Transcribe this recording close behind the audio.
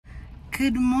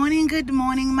Good morning,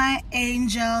 my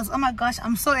angels. Oh my gosh,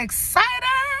 I'm so excited.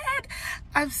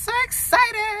 I'm so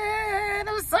excited.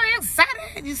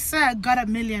 You said I got $1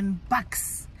 million.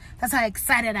 That's how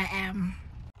excited I am.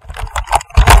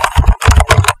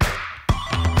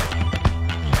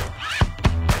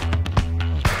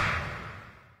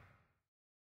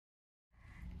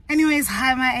 Anyways,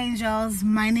 hi my angels,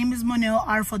 my name is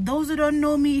MohneoR. For those who don't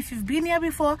know me, if you've been here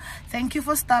before, thank you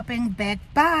for stopping back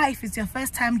by. If it's your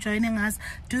first time joining us,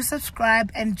 do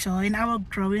subscribe and join our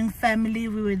growing family.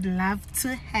 We would love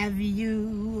to have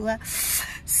you.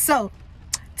 So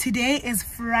today is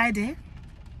Friday.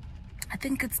 I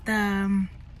think it's the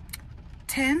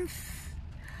 10th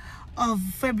of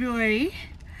February.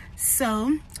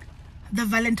 So the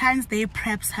Valentine's Day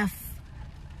preps have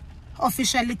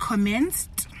officially commenced,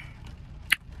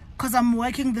 because I'm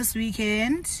working this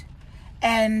weekend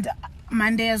and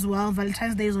Monday as well.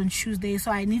 Valentine's Day is on Tuesday,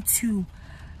 so I need to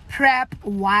prep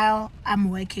while I'm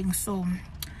working. So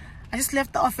I just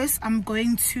left the office. I'm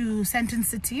going to Sandton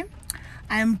City.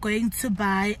 I'm going to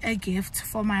buy a gift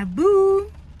for my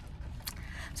boo.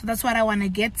 So that's what I want to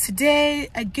get today,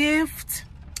 a gift.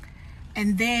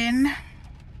 And then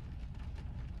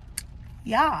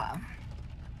yeah, I'm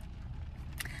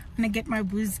gonna get my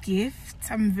boo's gift.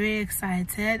 I'm very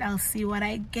excited. I'll see what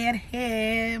I get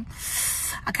him.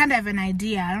 I kind of have an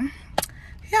idea,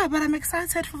 yeah, but I'm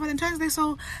excited for Valentine's Day.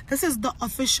 So this is the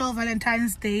official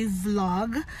Valentine's Day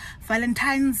vlog,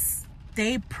 Valentine's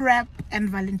Day prep and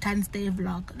Valentine's Day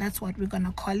vlog. That's what we're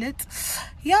gonna call it.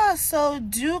 Yeah, so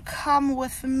do come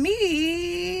with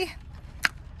me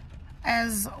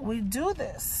as we do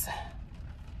this.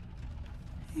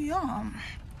 Yeah,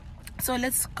 so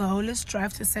let's go. Let's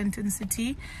drive to Sandton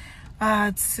City.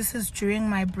 This is during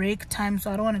my break time,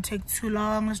 so I don't want to take too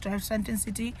long. Let's drive to Sandton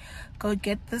City, go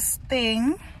get this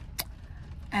thing,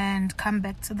 and come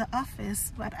back to the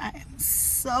office. But I am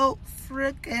so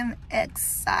freaking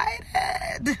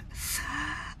excited.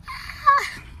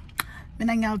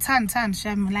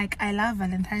 Like, I love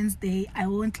Valentine's Day, I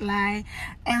won't lie.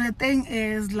 And the thing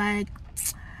is, like,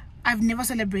 I've never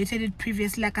celebrated it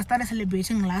previously. Like, I started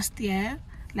celebrating last year,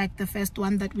 like the first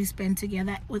one that we spent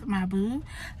together with my boo.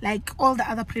 Like all the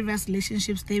other previous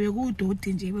relationships, they were good.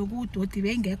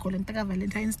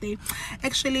 Valentine's Day.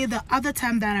 Actually, the other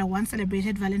time that I once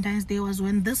celebrated Valentine's Day was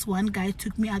when this one guy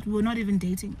took me out. We were not even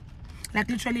dating. Like,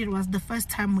 literally, it was the first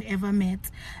time we ever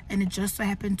met, and it just so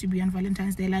happened to be on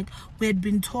Valentine's Day. Like, we had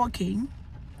been talking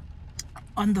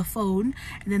on the phone,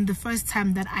 and then the first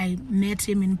time that I met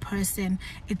him in person,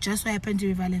 it just so happened to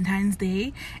be Valentine's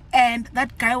Day. And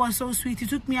that guy was so sweet. He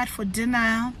took me out for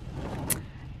dinner,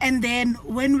 and then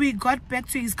when we got back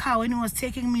to his car, when he was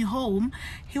taking me home,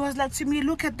 he was like to me,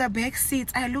 look at the back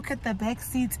seat. I look at the back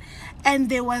seat, and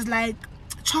there was like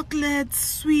chocolates,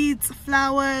 sweets,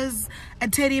 flowers, a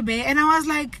teddy bear. And I was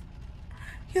like,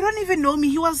 you don't even know me.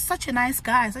 He was such a nice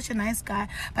guy, but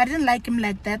I didn't like him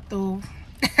like that though.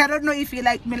 I don't know if he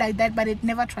liked me like that, but it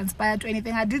never transpired to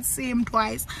anything. I did see him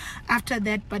twice after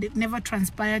that, but it never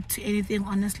transpired to anything,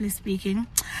 honestly speaking.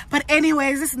 But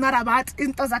anyways, this is not about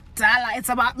into Zakdala. It's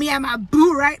about me and my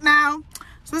boo right now.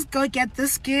 So let's go get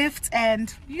this gift,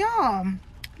 and yeah,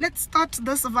 let's start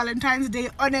this Valentine's Day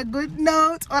on a good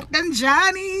note.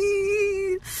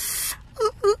 Orkanjani.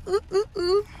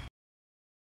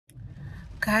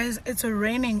 Guys, it's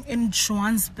raining in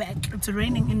Johannesburg.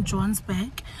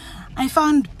 I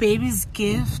found baby's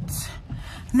gift.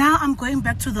 Now I'm going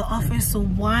back to the office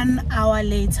 1 hour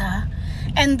later,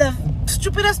 and the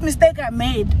stupidest mistake I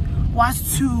made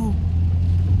was to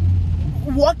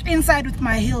walk inside with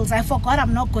my heels. I forgot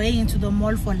I'm not going into the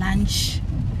mall for lunch.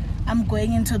 I'm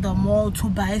going into the mall to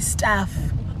buy stuff.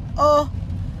 Oh,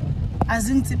 that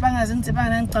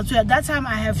time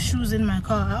I have shoes in my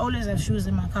car. I always have shoes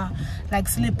in my car, like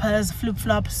slippers,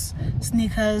 flip-flops,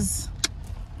 sneakers.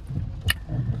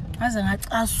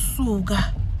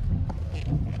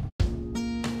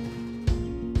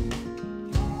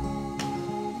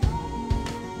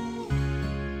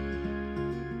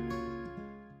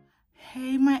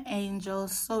 Hey my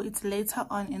angels, so it's later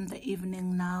on in the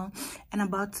evening now, and I'm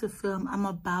about to film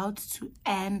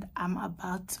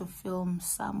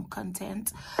some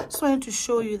content. So I wanted to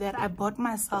show you that I bought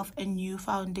myself a new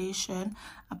foundation.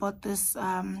 I bought this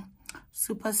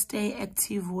Super Stay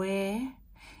Active Wear.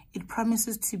 It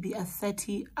promises to be a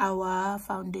 30-hour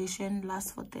foundation,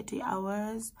 lasts for 30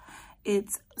 hours.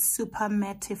 It's super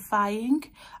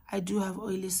mattifying. I do have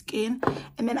oily skin.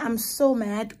 And then I'm so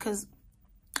mad because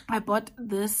I bought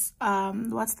this,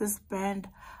 what's this brand?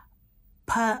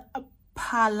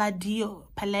 Palladio.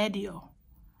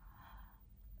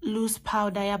 loose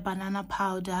powder, yeah, banana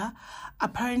powder.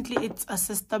 Apparently it's a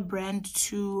sister brand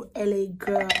to LA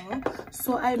Girl,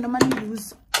 so I normally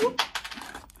use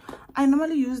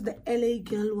the LA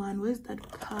Girl one. Where's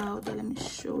that powder? Let me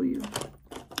show you.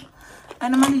 I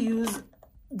normally use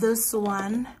this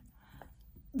one,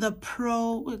 the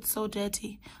Pro. It's so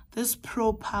dirty. This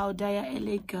Pro powder, yeah,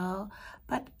 LA Girl,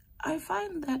 but I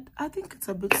find that I think it's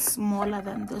a bit smaller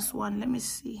than this one. Let me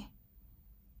see.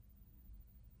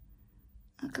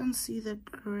 I can see the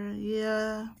gray,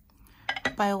 yeah,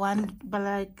 by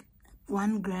like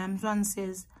 1 gram. One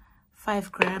says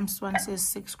 5 grams, one says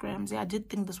 6 grams. Yeah, I did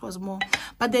think this was more,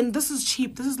 but then this is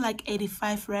cheap. This is like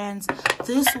 85 rands.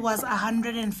 This was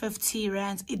 150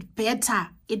 rands. It better,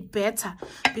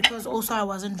 because also I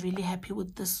wasn't really happy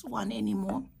with this one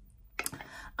anymore.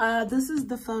 This is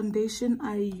the foundation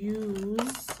I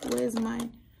use. Where's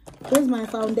my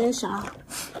foundation?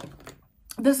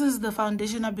 This is the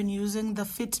foundation I've been using, the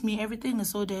Fit Me. Everything is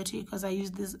so dirty because I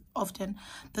use this often.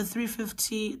 The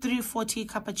 340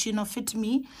 cappuccino Fit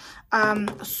Me.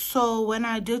 So when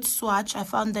I did swatch, I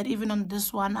found that even on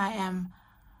this one I am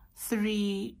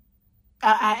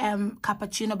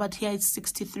cappuccino, but here it's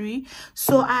 63.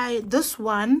 So this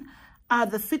one,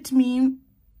 the Fit Me,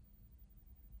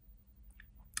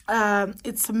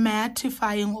 it's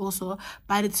mattifying also,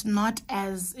 but it's not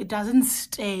as, it doesn't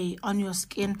stay on your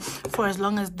skin for as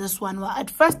long as this one. Well, at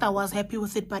first I was happy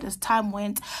with it, but as time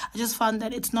went, I just found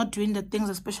that it's not doing the things,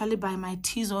 especially by my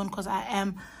T-zone, because I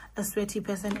am a sweaty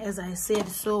person, as I said.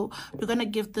 So we're gonna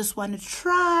give this one a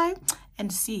try and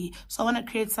see. So I want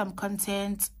to create some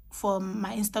content for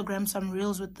my Instagram, some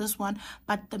reels with this one,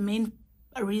 but the main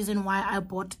reason why I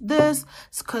bought this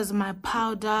is because my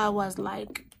powder was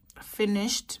like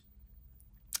finished.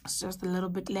 It's just a little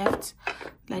bit left,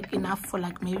 like enough for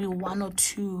like maybe 1 or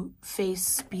 2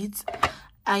 face beads.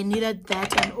 I needed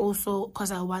that, and also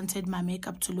because I wanted my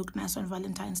makeup to look nice on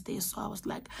Valentine's Day, so I was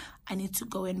like, I need to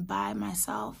go and buy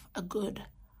myself a good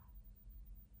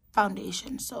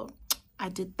foundation. So I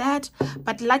did that,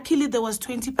 but luckily there was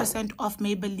 20% off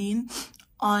Maybelline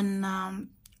on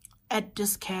at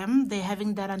Discam. They're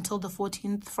having that until the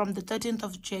 14th, from the 13th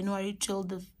of January till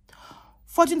the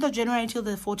 14th of January till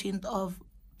the 14th of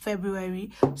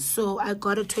February. So I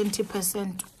got a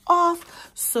 20%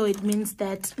 off. So it means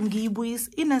that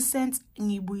in a sense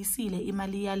ngibuyisile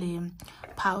imali yale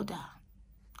powder,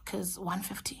 because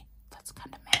 150, that's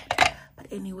kind of mad.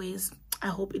 But anyways, I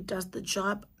hope it does the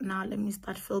job. Now let me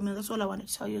start filming. That's all I want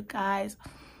to tell you guys.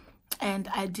 And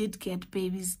I did get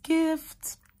baby's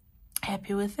gift,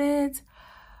 happy with it.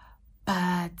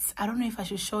 But I don't know if I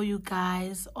should show you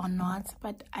guys or not,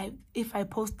 but if I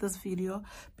post this video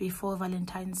before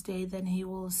Valentine's Day, then he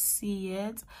will see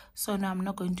it. So no, I'm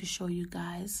not going to show you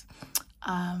guys.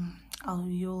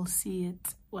 You'll see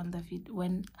it when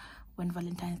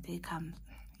Valentine's Day comes.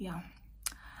 Yeah,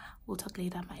 we'll talk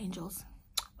later, my angels.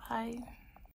 Bye.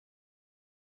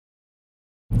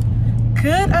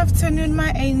 Good afternoon,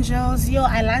 my angels. Yo,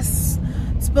 I last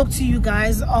spoke to you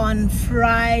guys on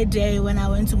Friday when I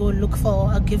went to go look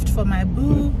for a gift for my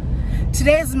boo.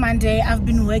 Today is Monday. I've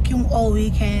been working all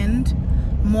weekend,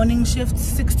 morning shifts,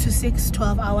 6 to 6,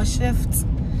 12-hour shifts.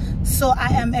 So I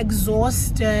am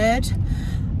exhausted.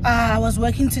 I was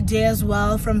working today as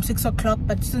well from 6 o'clock,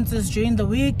 but since it's during the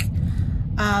week,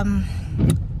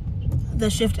 the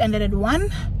shift ended at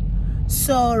 1.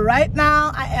 So right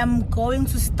now I am going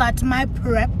to start my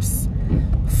preps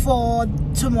for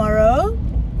tomorrow.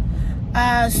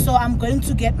 So I'm going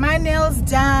to get my nails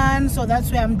done. So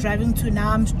that's where I'm driving to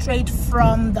now. I'm straight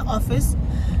from the office.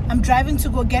 I'm driving to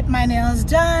go get my nails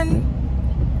done,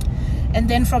 and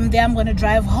then from there I'm going to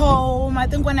drive home. I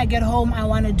think when I get home I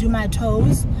want to do my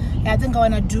toes. Yeah, I think I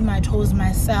want to do my toes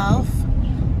myself,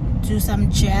 do some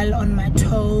gel on my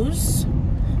toes.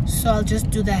 So I'll just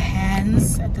do the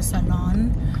hands at the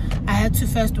salon. I had to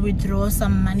first withdraw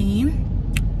some money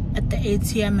at the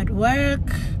ATM at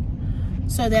work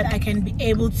so that I can be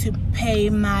able to pay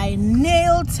my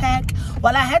nail tech.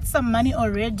 Well, I had some money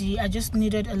already, I just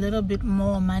needed a little bit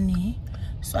more money,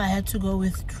 so I had to go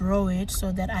withdraw it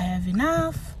so that I have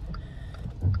enough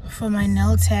for my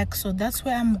nail tech. So that's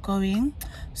where I'm going.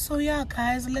 So yeah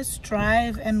guys, let's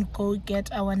drive and go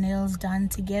get our nails done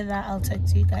together. I'll talk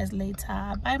to you guys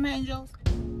later. Bye, my angels.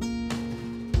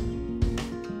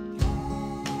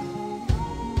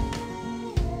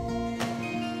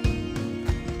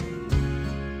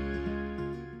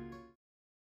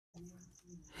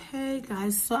 Hey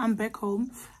guys, so I'm back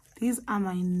home. These are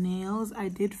my nails. I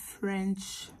did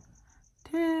French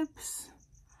tips.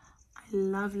 I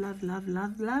love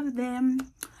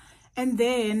them. And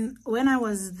then when I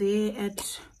was there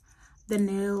at the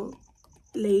nail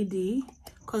lady,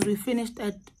 because we finished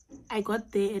at, I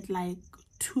got there at like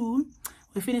 2.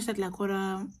 We finished at like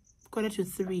quarter to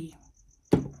 3.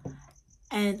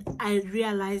 And I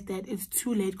realized that it's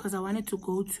too late because I wanted to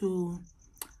go to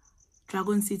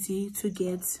Dragon City to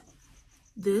get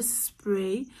this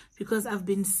spray, because I've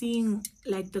been seeing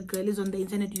like the girlies on the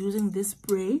internet using this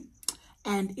spray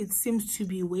and it seems to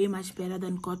be way much better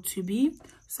than got to be.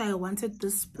 So I wanted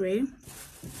this spray,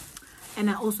 and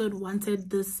I also wanted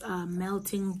this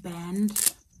melting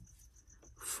band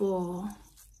for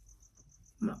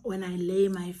when I lay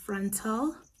my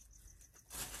frontal,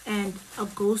 and a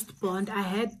ghost bond. I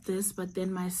had this, but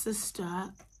then my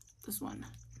sister,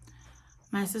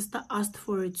 my sister asked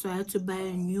for it, so I had to buy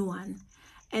a new one.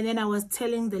 And then I was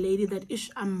telling the lady that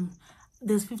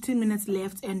there's 15 minutes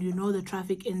left, and you know the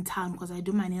traffic in town, because I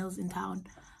do my nails in town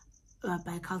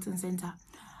by Carlton Center.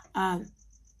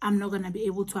 I'm not gonna be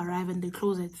able to arrive, and they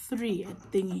close at 3 at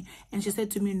thingy. And she said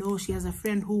to me, no, she has a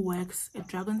friend who works at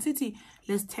Dragon City.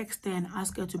 Let's text her and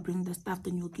ask her to bring the stuff,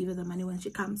 then you'll give her the money when she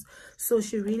comes. So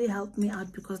she really helped me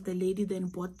out, because the lady then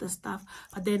bought the stuff,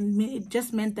 but then it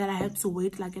just meant that I had to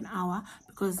wait like an hour,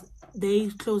 because they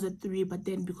close at 3, but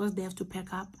then because they have to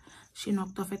pack up, she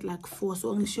knocked off at like 4.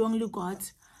 So she only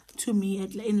got to me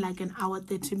in like an hour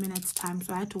 30 minutes time,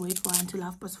 so I had to wait for her until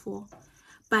 4:30.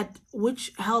 But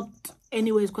which helped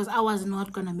anyways, because I was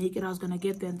not gonna make it. I was gonna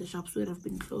get there and the shops would have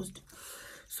been closed.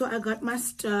 So I got my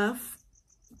stuff.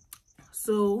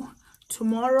 So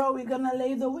tomorrow we're gonna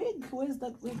lay the wig. Where's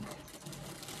that wig?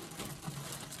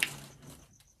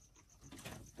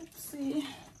 Let's see.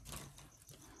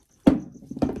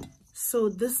 So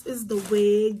this is the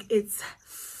wig. It's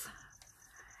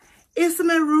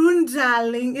maroon,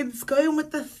 darling. It's going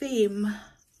with the theme.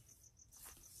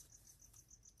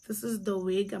 This is the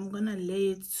wig. I'm gonna lay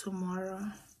it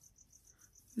tomorrow.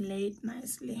 Lay it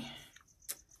nicely.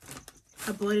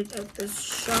 I bought it at this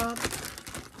shop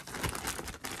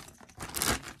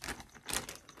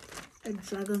at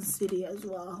Dragon City as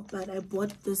well, but I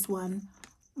bought this one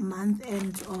month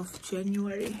end of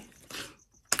January.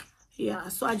 Yeah,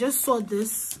 so I just saw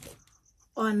this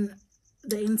on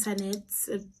the internet.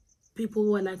 People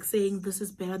were like saying this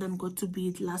is better than got to be,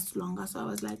 it lasts longer. So I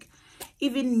was like,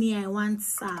 even me, I want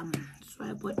some. So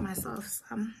I bought myself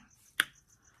some.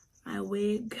 My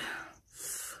wig.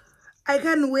 I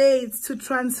can't wait to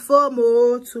transform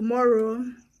tomorrow.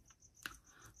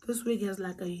 This wig has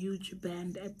like a huge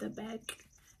band at the back,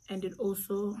 and it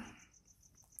also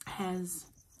has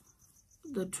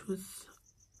the tooth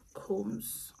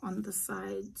combs on the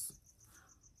sides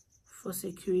for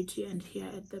security, and here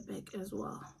at the back as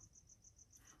well.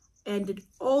 And it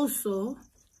also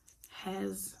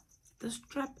has the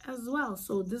strap as well.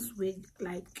 So this wig,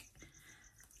 like,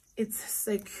 it's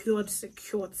secured.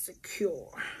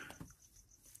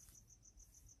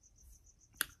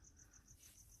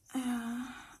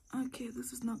 Okay,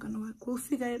 this is not gonna work. We'll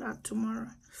figure it out tomorrow.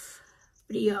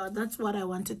 But yeah, that's what I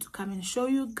wanted to come and show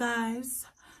you guys.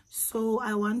 So I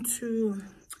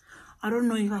don't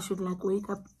know if I should like wake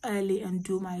up early and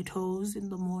do my toes in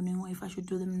the morning, or if I should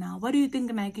do them now. What do you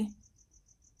think, Nike?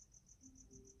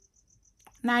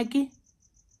 Nike?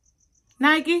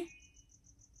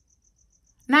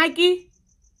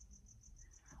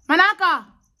 Manaka?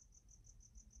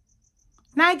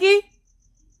 Nike?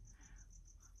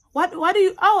 What do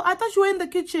you... Oh, I thought you were in the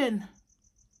kitchen.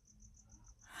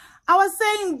 I was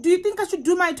saying, do you think I should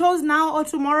do my toes now or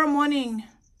tomorrow morning?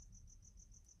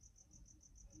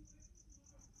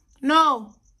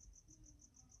 No.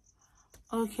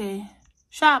 Okay.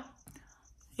 Sharp.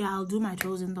 Yeah, I'll do my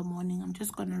toes in the morning. I'm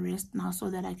just gonna rest now so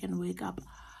that I can wake up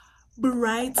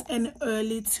bright and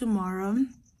early tomorrow.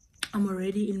 I'm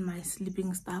already in my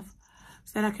sleeping stuff,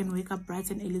 so that I can wake up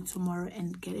bright and early tomorrow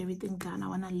and get everything done. I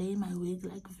want to lay my wig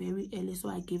like very early, so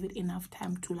I give it enough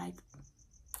time to like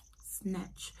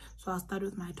snatch. So I'll start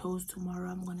with my toes tomorrow.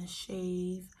 I'm gonna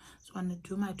shave. So I'm gonna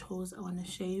do my toes. I want to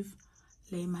shave,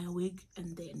 lay my wig,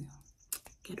 and then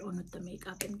get on with the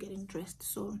makeup and getting dressed.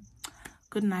 So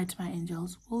good night, my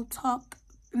angels. We'll talk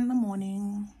in the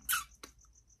morning.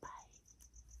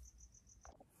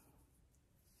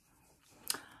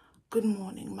 Good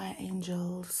morning, my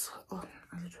angels. Oh,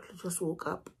 I literally just woke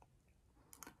up.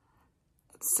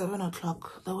 It's 7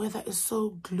 o'clock. The weather is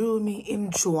so gloomy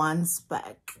in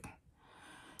Johannesburg.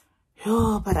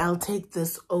 Yo, but I'll take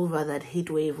this over that heat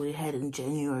wave we had in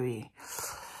January.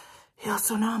 Yeah,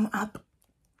 so now I'm up.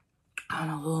 I'm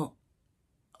gonna go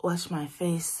wash my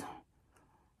face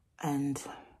and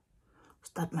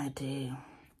start my day.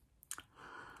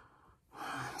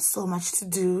 So much to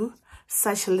do.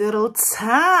 Such little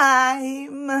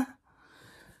time.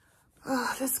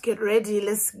 Let's get ready.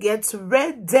 Let's get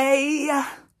ready.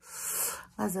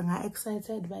 I'm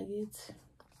excited by it.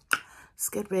 Let's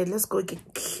get ready. Let's go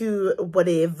get cute,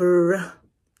 whatever.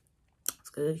 Let's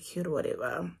go get cute,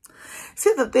 whatever.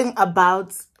 See, the thing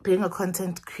about being a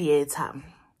content creator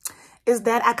is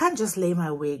that I can't just lay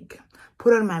my wig,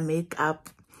 put on my makeup,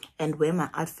 and wear my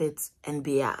outfits and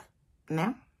be out.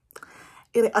 No?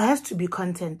 It has to be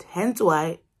content. Hence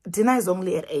why dinner is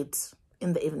only at 8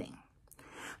 in the evening.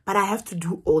 But I have to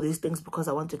do all these things because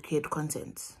I want to create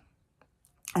content.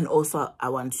 And also I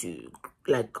want to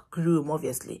like groom,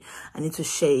 obviously. I need to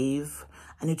shave.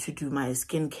 I need to do my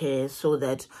skincare so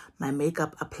that my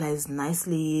makeup applies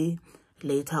nicely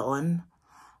later on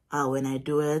when I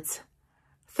do it.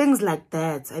 Things like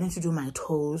that. I need to do my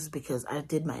toes because I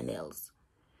did my nails.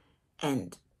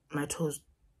 And my toes,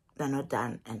 they're not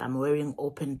done. And I'm wearing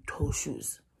open toe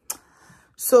shoes.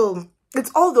 So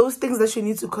it's all those things that you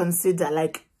need to consider.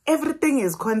 Like, everything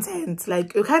is content.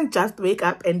 Like, you can't just wake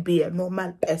up and be a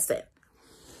normal person.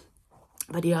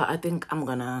 But yeah, I think I'm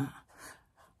gonna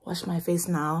wash my face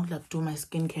now, like do my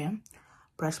skincare,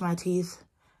 brush my teeth,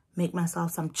 make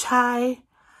myself some chai,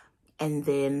 and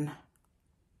then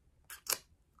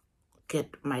get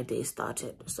my day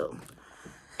started. So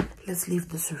let's leave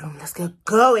this room. Let's get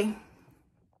going.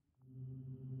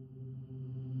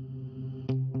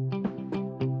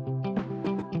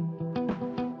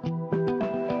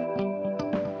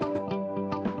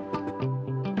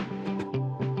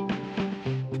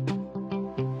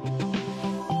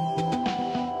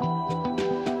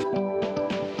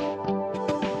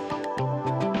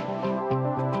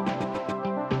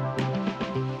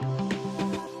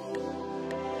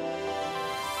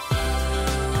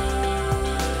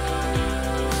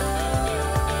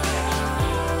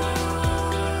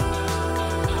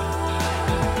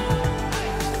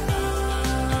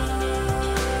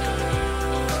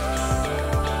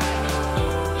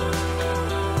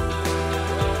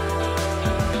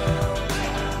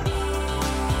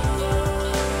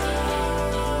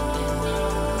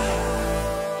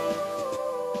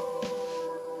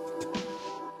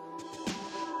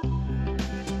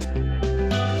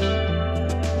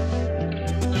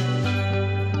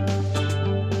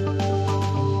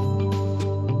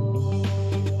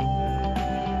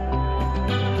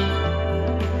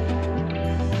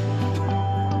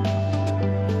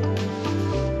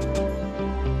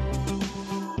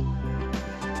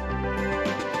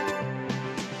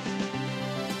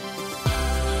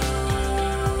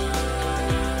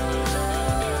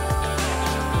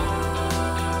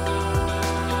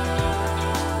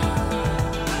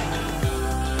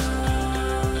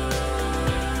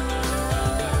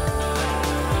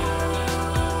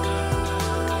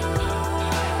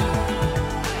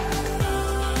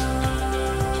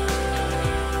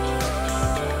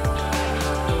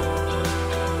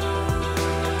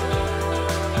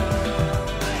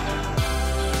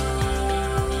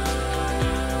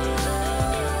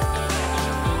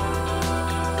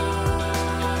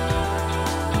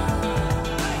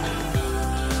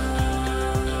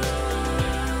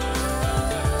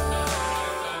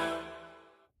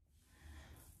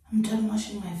 I'm done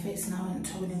washing my face now and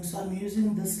toning, so I'm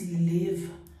using this Live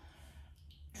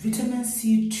Vitamin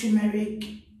C Turmeric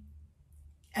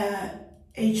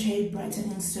HA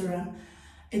Brightening Serum.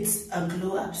 It's a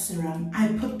glow up serum. I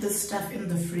put this stuff in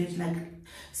the fridge. Like,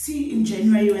 see, in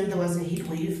January when there was a heat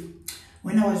wave,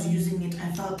 when I was using it,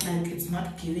 I felt like it's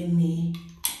not giving me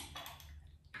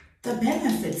the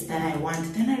benefits that I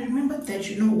want. Then I remembered that,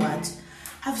 you know what,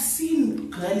 I've seen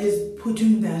girlies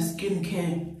putting their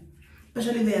skincare,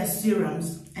 especially their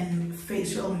serums and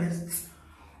facial mists,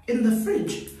 in the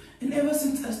fridge. And ever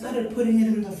since I started putting it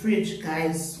in the fridge,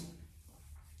 guys,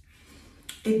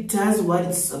 it does what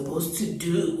it's supposed to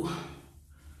do.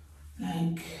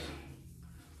 Like,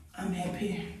 I'm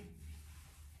happy.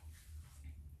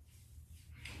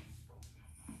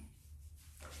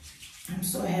 I'm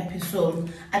so happy. So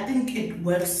I think it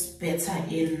works better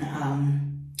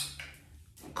in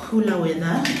cooler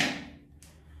weather.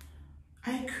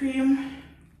 Eye cream.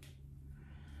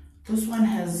 This one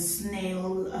has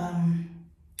snail.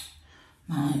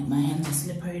 My hands are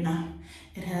slippery now.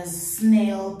 It has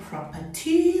snail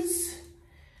properties.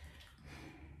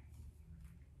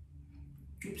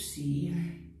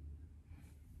 Oopsie.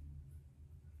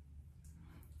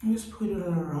 I just put it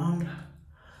all around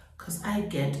because I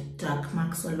get dark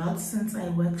marks a lot since I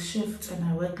work shift and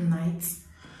I work nights.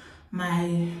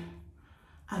 I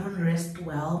don't rest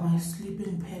well. My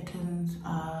sleeping patterns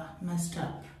are messed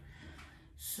up.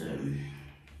 So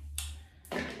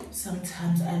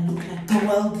sometimes I look like the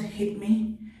world hit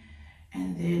me.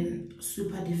 And then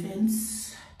super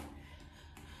defense.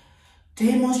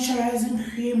 Day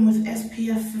moisturizing cream with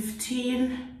SPF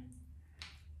 15.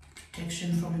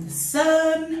 Protection from the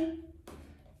sun.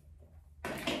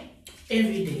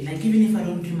 Every day, like even if I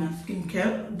don't do my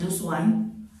skincare, this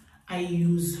one I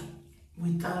use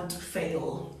without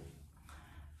fail.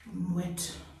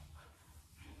 Wet.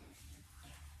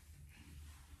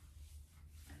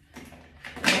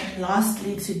 And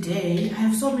lastly, today I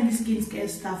have so many skincare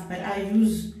stuff, but I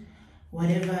use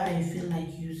whatever I feel like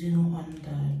using on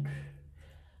that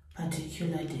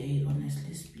particular day,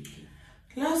 honestly speaking.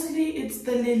 Lastly, it's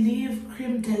the Lelive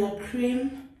Creme de la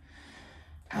Creme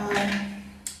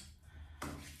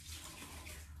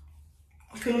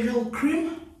facial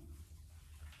cream.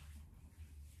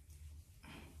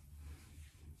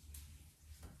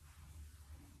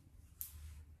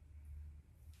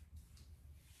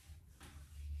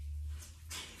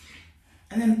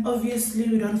 And then obviously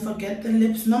we don't forget the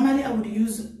lips. Normally I would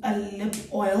use a lip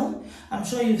oil. I'm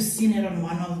sure you've seen it on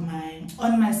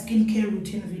my skincare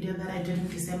routine video that I did in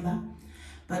December.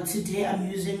 But today I'm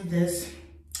using this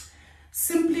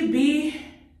Simply Be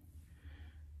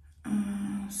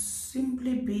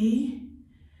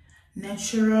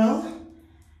Natural.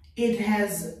 It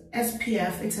has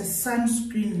SPF. It's a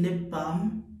sunscreen lip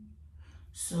balm.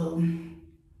 So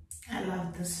I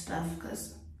love this stuff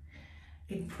because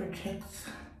it protects.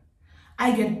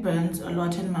 I get burns a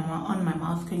lot on my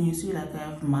mouth. Can you see, like I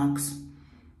have marks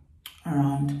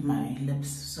around my lips?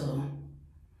 So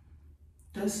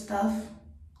this stuff,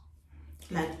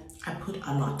 like I put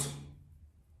a lot.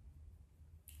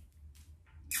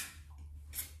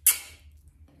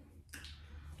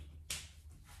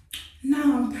 Now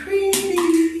I'm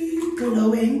pretty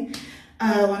glowing.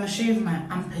 I want to shave my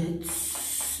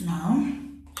armpits now,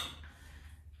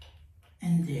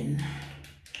 and then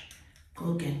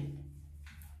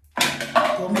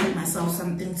go make myself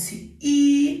something to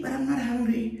eat. But I'm not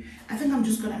hungry. I think I'm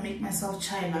just gonna make myself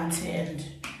chai latte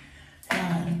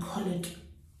and call it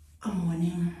a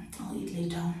morning. I'll eat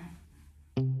later.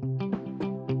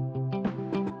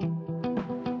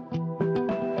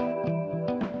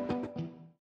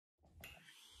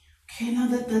 Okay, now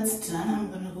that that's done,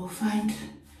 I'm gonna go find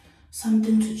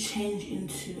something to change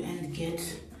into and get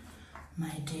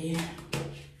my day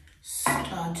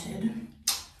started.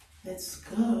 Let's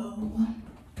go.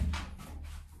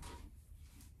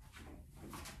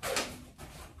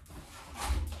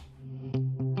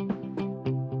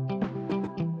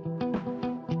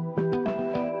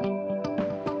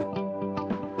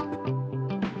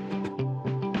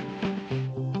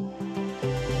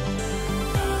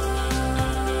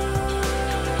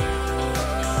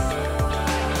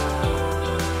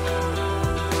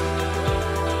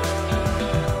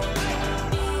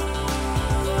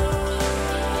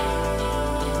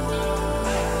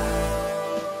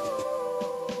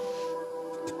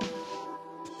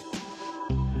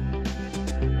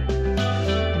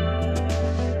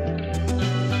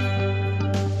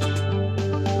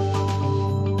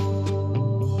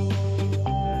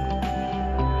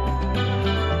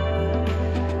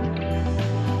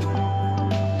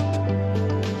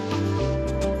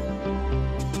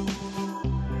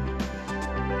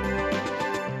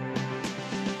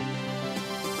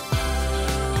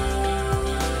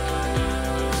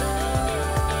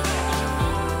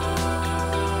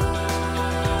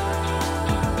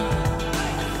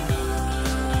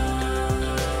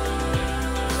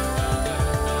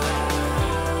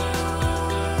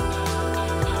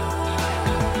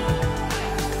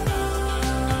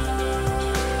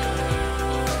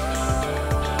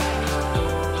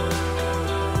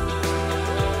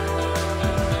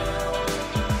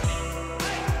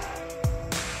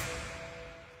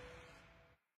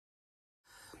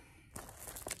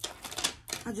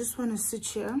 I just want to sit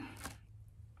here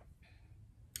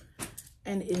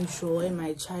and enjoy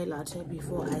my chai latte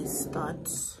before I start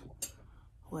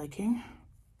working.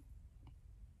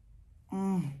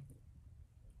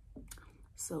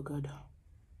 So good.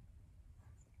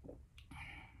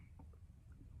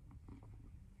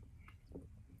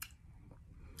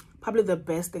 Probably the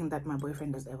best thing that my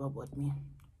boyfriend has ever bought me.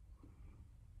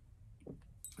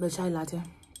 The chai latte.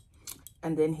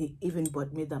 And then he even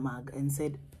bought me the mug and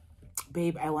said,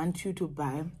 babe, I want you to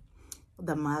buy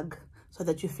the mug so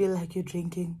that you feel like you're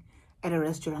drinking at a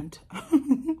restaurant.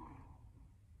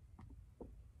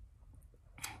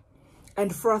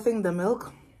 And frothing the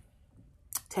milk,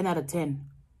 10 out of 10.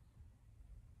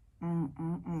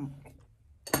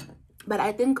 But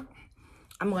I think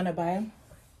I'm gonna buy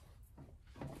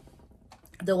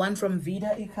the one from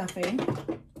Vida E Cafe,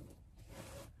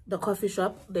 the coffee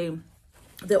shop. They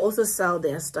also sell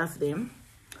their stuff there.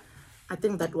 I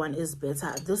think that one is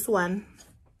better. This one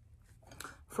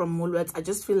from Woolworths. I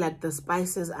just feel like the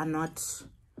spices are not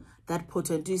that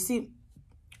potent. Do you see?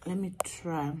 Let me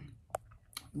try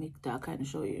make darker and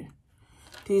show you.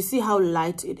 Do you see how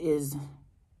light it is?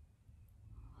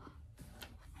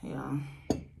 Yeah.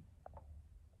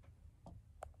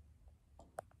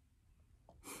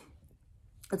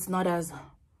 It's not as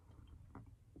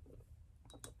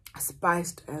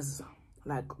spiced as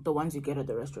like the ones you get at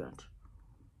the restaurant.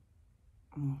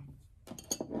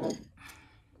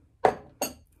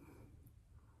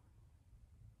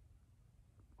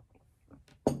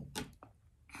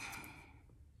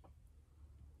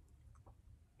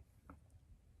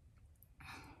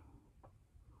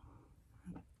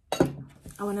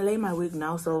 I want to lay my wig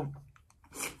now, so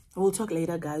we'll talk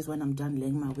later, guys, when I'm done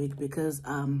laying my wig, because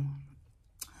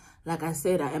like I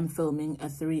said, I am filming a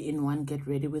 3-in-1 get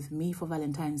ready with me for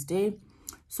Valentine's Day.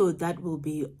 So that will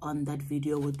be on that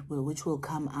video, which will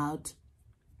come out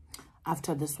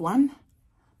after this one.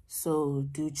 So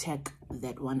do check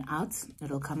that one out.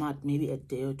 It'll come out maybe a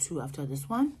day or two after this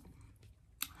one.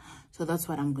 So that's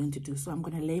what I'm going to do. So I'm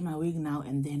going to lay my wig now,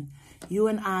 and then you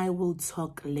and I will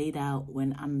talk later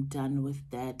when I'm done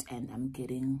with that and I'm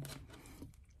getting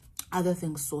other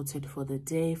things sorted for the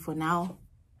day. For now,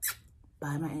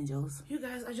 bye, my angels. You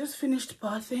guys, I just finished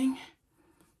bathing.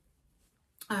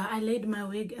 I laid my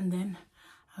wig and then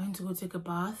I went to go take a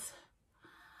bath.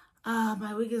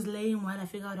 My wig is laying while I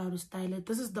figure out how to style it.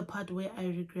 This is the part where I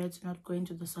regret not going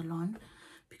to the salon,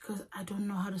 because I don't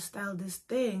know how to style this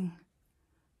thing.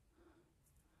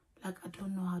 Like, I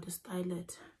don't know how to style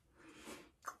it.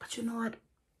 But you know what?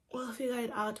 We'll figure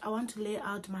it out. I want to lay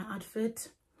out my outfit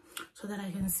so that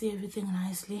I can see everything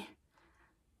nicely.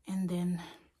 And then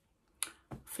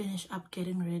finish up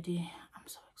getting ready. I'm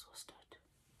so exhausted.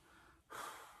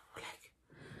 Like,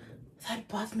 that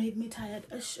bath made me tired.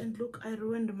 And look, I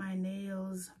ruined my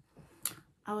nails.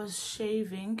 I was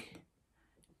shaving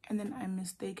and then I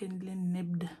mistakenly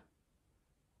nibbed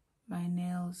my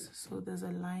nails, so there's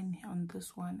a line here on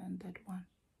this one and that one.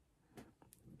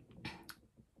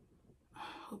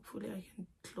 Hopefully I can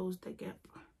close the gap.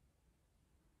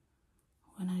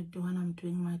 When I'm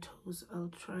doing my toes, I'll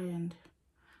try and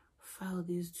file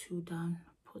these two down,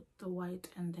 put the white,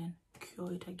 and then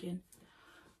cure it again.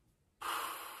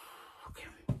 Okay,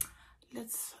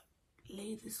 let's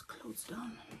lay these clothes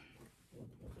down.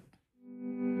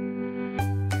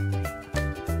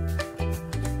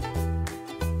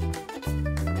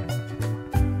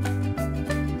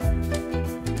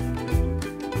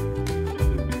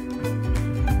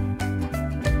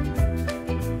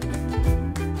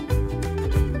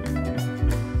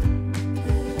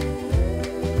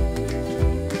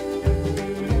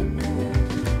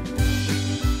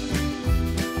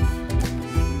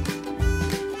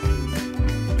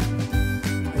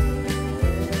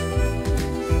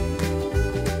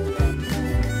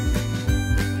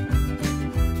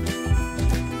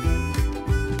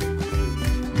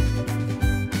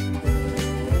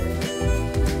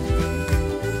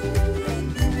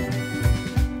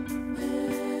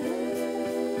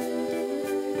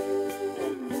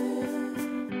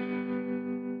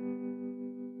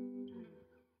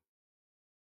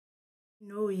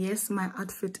 No, yes, my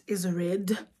outfit is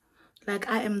red. Like,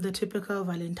 I am the typical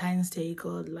Valentine's Day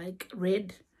girl, like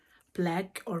red,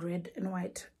 black, or red and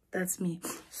white. That's me.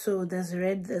 So there's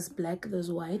red, there's black, there's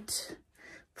white.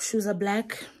 Shoes are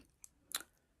black,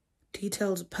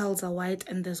 details, pearls are white,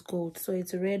 and there's gold. So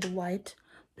it's red, white,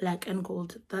 black, and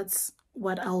gold. That's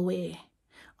what I'll wear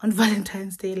on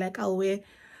Valentine's Day. Like, I'll wear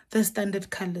the standard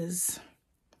colors.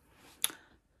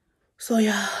 So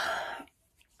yeah,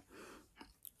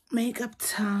 makeup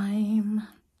time.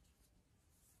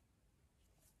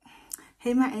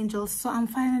 Hey my angels, so I'm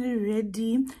finally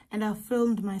ready and I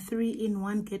filmed my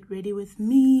 3-in-1 get ready with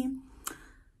me.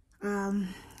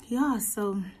 Yeah,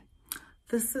 so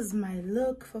this is my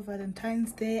look for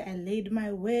Valentine's Day. I laid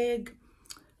my wig.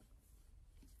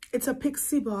 It's a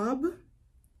pixie bob.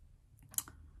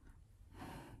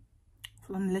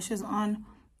 From lashes on,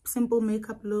 simple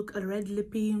makeup look, a red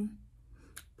lippy,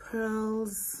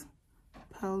 pearls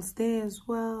there as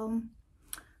well.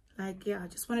 Like, yeah, I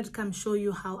just wanted to come show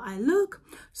you how I look.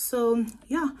 So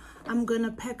yeah, I'm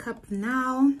gonna pack up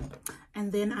now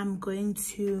and then I'm going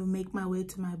to make my way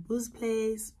to my boo's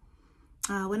place.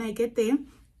 When I get there,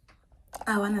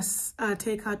 I want to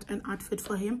take out an outfit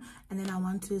for him, and then I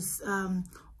want to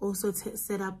also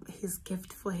set up his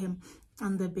gift for him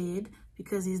on the bed,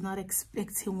 because he's not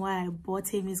expecting what I bought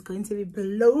him. He's going to be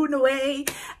blown away.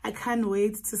 I can't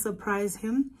wait to surprise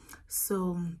him.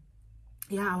 So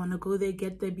yeah, I want to go there,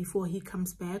 get there before he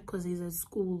comes back, because he's at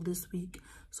school this week,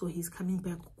 so he's coming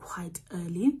back quite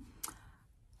early.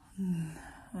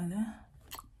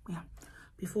 yeah,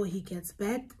 before he gets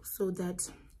back, so that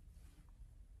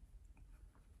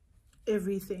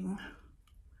everything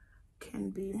can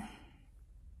be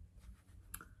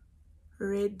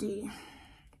ready.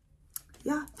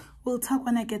 Yeah, we'll talk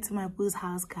when I get to my boo's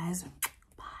house, guys.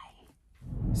 Bye.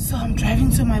 So I'm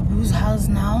driving to my boo's house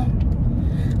now.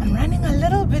 I'm running a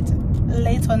little bit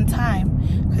late on time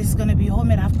because he's gonna be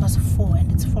home at 4:30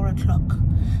 and it's 4 o'clock.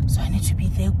 So I need to be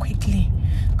there quickly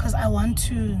because I want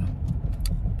to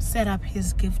set up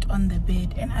his gift on the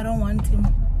bed and I don't want him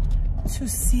to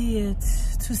see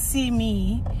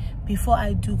me before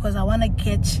I do, because I want to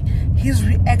catch his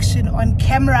reaction on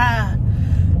camera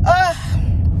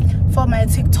for my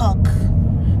TikTok,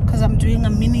 because I'm doing a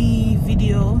mini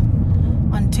video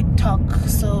on TikTok.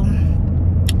 So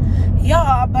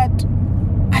yeah, but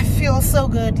I feel so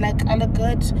good. Like, I look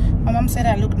good. My mom said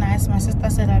I look nice. My sister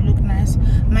said I look nice.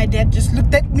 My dad just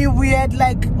looked at me weird,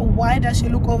 like, why does she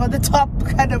look over the top?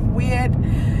 Kind of weird.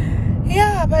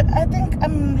 Yeah, but I think I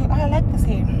like this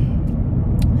hair.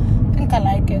 I think I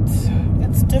like it.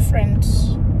 It's different.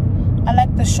 I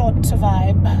like the short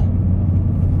vibe.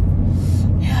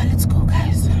 Yeah, let's go,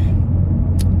 guys.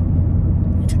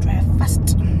 Need to drive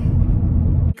fast.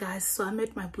 Guys, so I'm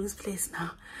at my boo's place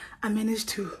now. I managed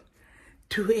to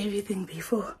do everything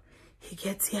before he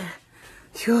gets here.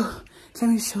 Yo, let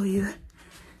me show you.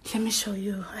 Let me show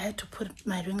you. I had to put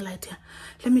my ring light here.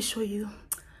 Let me show you.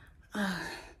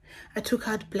 I took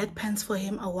out black pants for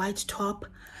him, a white top,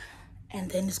 and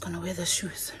then he's gonna wear the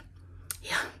shoes.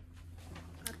 Yeah,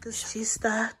 got this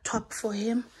G-Star top for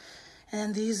him,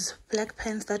 and these black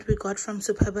pants that we got from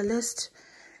Superbalist.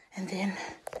 And then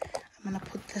I'm gonna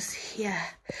put this here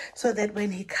so that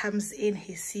when he comes in,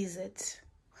 he sees it.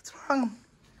 What's wrong?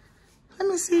 Let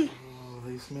me see. Oh,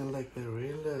 they smell like the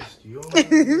realest. Yo.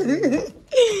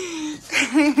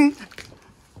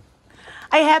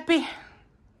 Are you happy?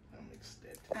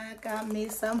 I got me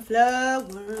some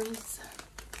flowers.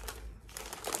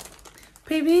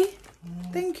 Baby,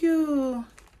 thank you.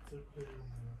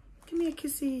 Give me a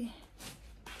kissy.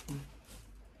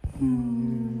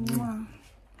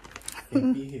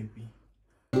 Happy.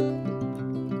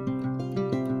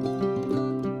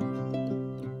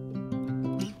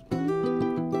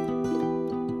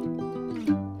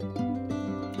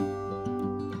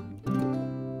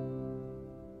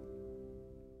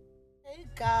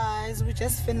 Guys, we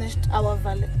just finished our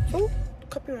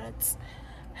copyrights.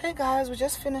 Hey guys, we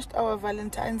just finished our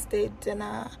Valentine's Day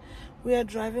dinner. We are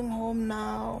driving home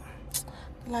now.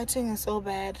 The lighting is so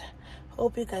bad.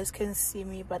 Hope you guys can see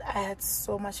me, but I had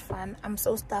so much fun. I'm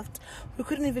so stuffed. We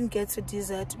couldn't even get to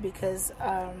dessert because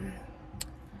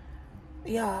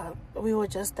yeah, we were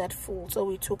just that full. So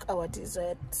we took our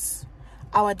desserts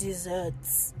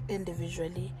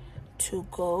individually to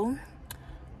go.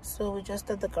 So we're just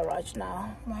at the garage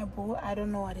now. My boo, I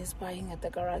don't know what he's buying at the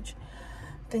garage.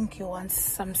 I think he wants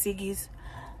some ciggies.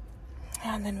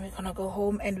 And then we're gonna go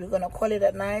home and we're gonna call it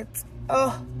a night.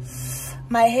 Oh,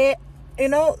 my hair. You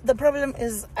know, the problem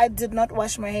is I did not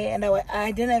wash my hair and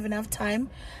I didn't have enough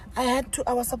time. I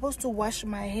was supposed to wash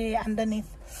my hair underneath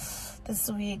this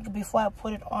week before I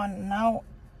put it on. Now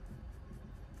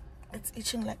it's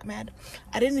itching like mad.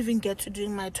 I didn't even get to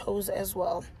doing my toes as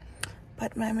well.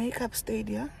 But my makeup stayed,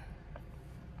 yeah?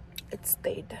 It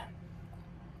stayed.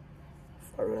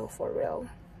 For real.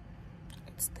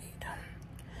 It stayed.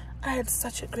 I had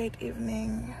such a great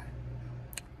evening.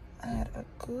 I had a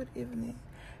good evening.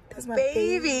 There's my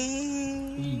baby.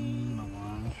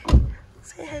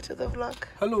 Say hi to the vlog.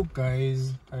 Hello,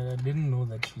 guys. I didn't know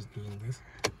that she's doing this.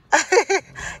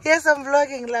 Yes, I'm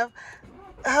vlogging, love.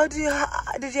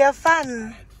 Did you have fun?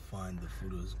 I had fun. The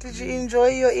food was Did you enjoy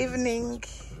your evening?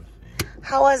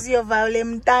 How was your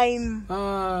Valentine?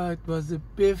 It was a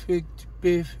perfect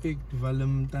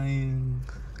Valentine.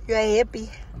 You are happy?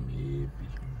 I'm happy.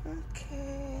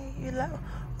 Okay. You love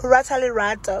Ratali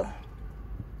Rato.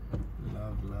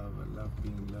 Love. I love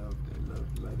being loved. I love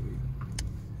loving.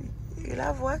 You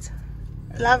love what?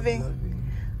 I Loving. love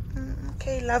loving.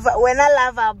 Okay, love. When I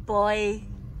love a boy.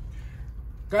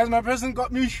 Guys, my person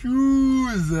got me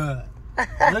shoes.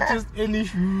 Not just any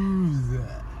shoes.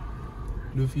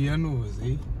 Lufianos,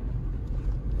 eh?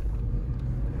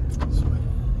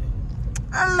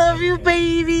 I love you,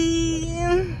 baby.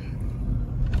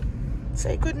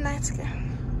 Say good night, girl.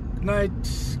 Good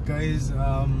night, guys.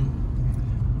 I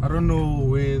don't know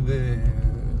where the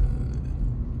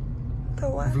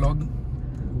what? vlog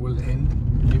will end.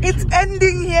 Maybe It's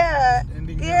ending here. It's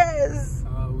ending yes.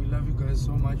 We love you guys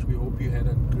so much. We hope you had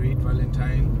a great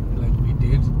Valentine like we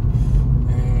did.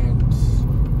 And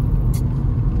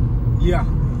yeah,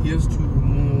 here's to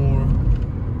more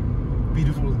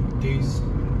beautiful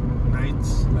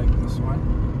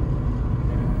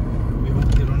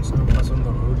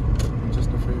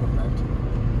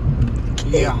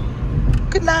Yeah.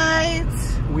 Good night.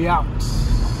 We out.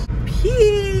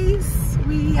 Peace.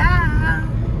 We out.